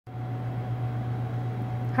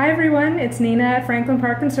Hi everyone, it's Nina at Franklin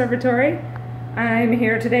Park Conservatory. I'm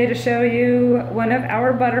here today to show you one of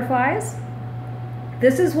our butterflies.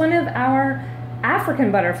 This is one of our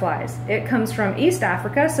African butterflies. It comes from East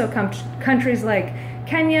Africa, so countries like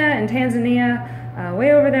Kenya and Tanzania,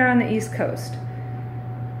 way over there on the East Coast.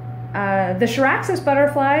 The Charaxes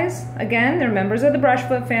butterflies, again, they're members of the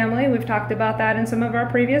brushfoot family. We've talked about that in some of our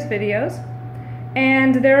previous videos.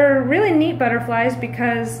 And they're really neat butterflies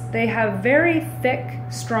because they have very thick,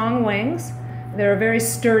 strong wings. They're a very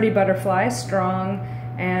sturdy butterfly, strong,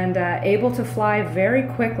 and able to fly very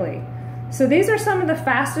quickly. So these are some of the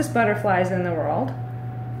fastest butterflies in the world.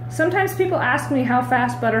 Sometimes people ask me how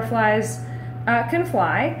fast butterflies can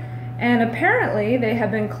fly, and apparently they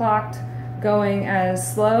have been clocked going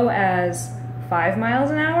as slow as 5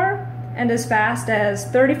 miles an hour and as fast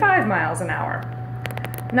as 35 miles an hour.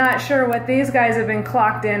 Not sure what these guys have been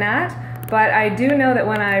clocked in at, but I do know that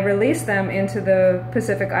when I release them into the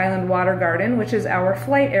Pacific Island Water Garden, which is our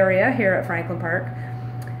flight area here at Franklin Park,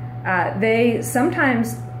 they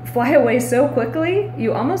sometimes fly away so quickly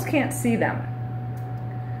you almost can't see them.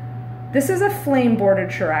 This is a flame-bordered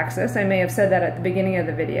Charaxes. I may have said that at the beginning of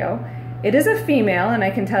the video. It is a female, and I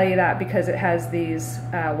can tell you that because it has these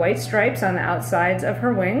white stripes on the outsides of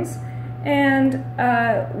her wings. And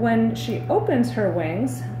when she opens her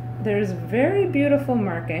wings, there's very beautiful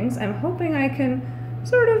markings. I'm hoping I can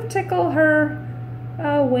sort of tickle her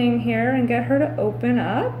wing here and get her to open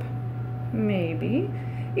up. Maybe.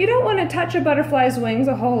 You don't want to touch a butterfly's wings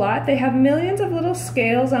a whole lot. They have millions of little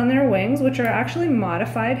scales on their wings, which are actually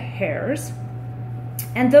modified hairs.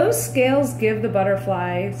 And those scales give the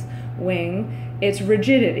butterfly's wing its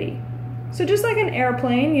rigidity. So just like an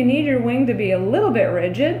airplane, you need your wing to be a little bit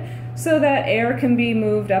rigid so that air can be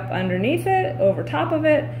moved up underneath it, over top of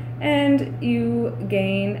it, and you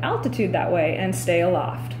gain altitude that way and stay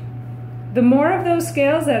aloft. The more of those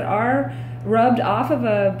scales that are rubbed off of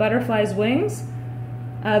a butterfly's wings,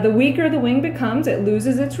 the weaker the wing becomes. It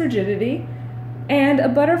loses its rigidity, and a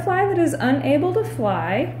butterfly that is unable to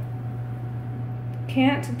fly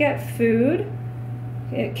can't get food,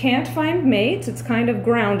 it can't find mates, it's kind of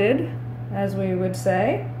grounded, as we would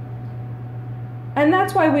say. And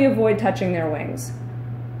that's why we avoid touching their wings.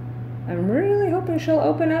 I'm really hoping she'll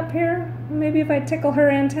open up here. Maybe if I tickle her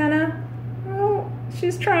antenna. Oh,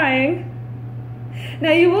 she's trying.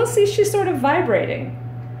 Now you will see she's sort of vibrating.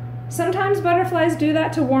 Sometimes butterflies do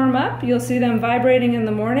that to warm up. You'll see them vibrating in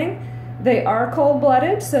the morning. They are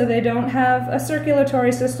cold-blooded, so they don't have a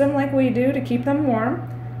circulatory system like we do to keep them warm.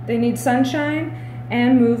 They need sunshine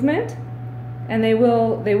and movement, and they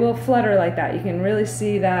will flutter like that. You can really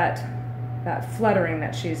see that fluttering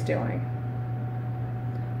that she's doing.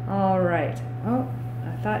 All right. Oh,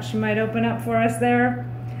 I thought she might open up for us there.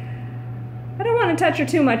 I don't want to touch her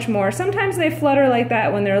too much more. Sometimes they flutter like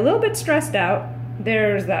that when they're a little bit stressed out.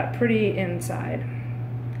 There's that pretty inside.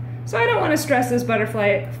 So I don't want to stress this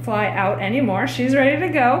butterfly out anymore. She's ready to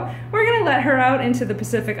go. We're going to let her out into the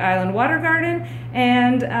Pacific Island Water Garden,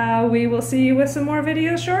 and we will see you with some more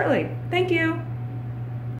videos shortly. Thank you.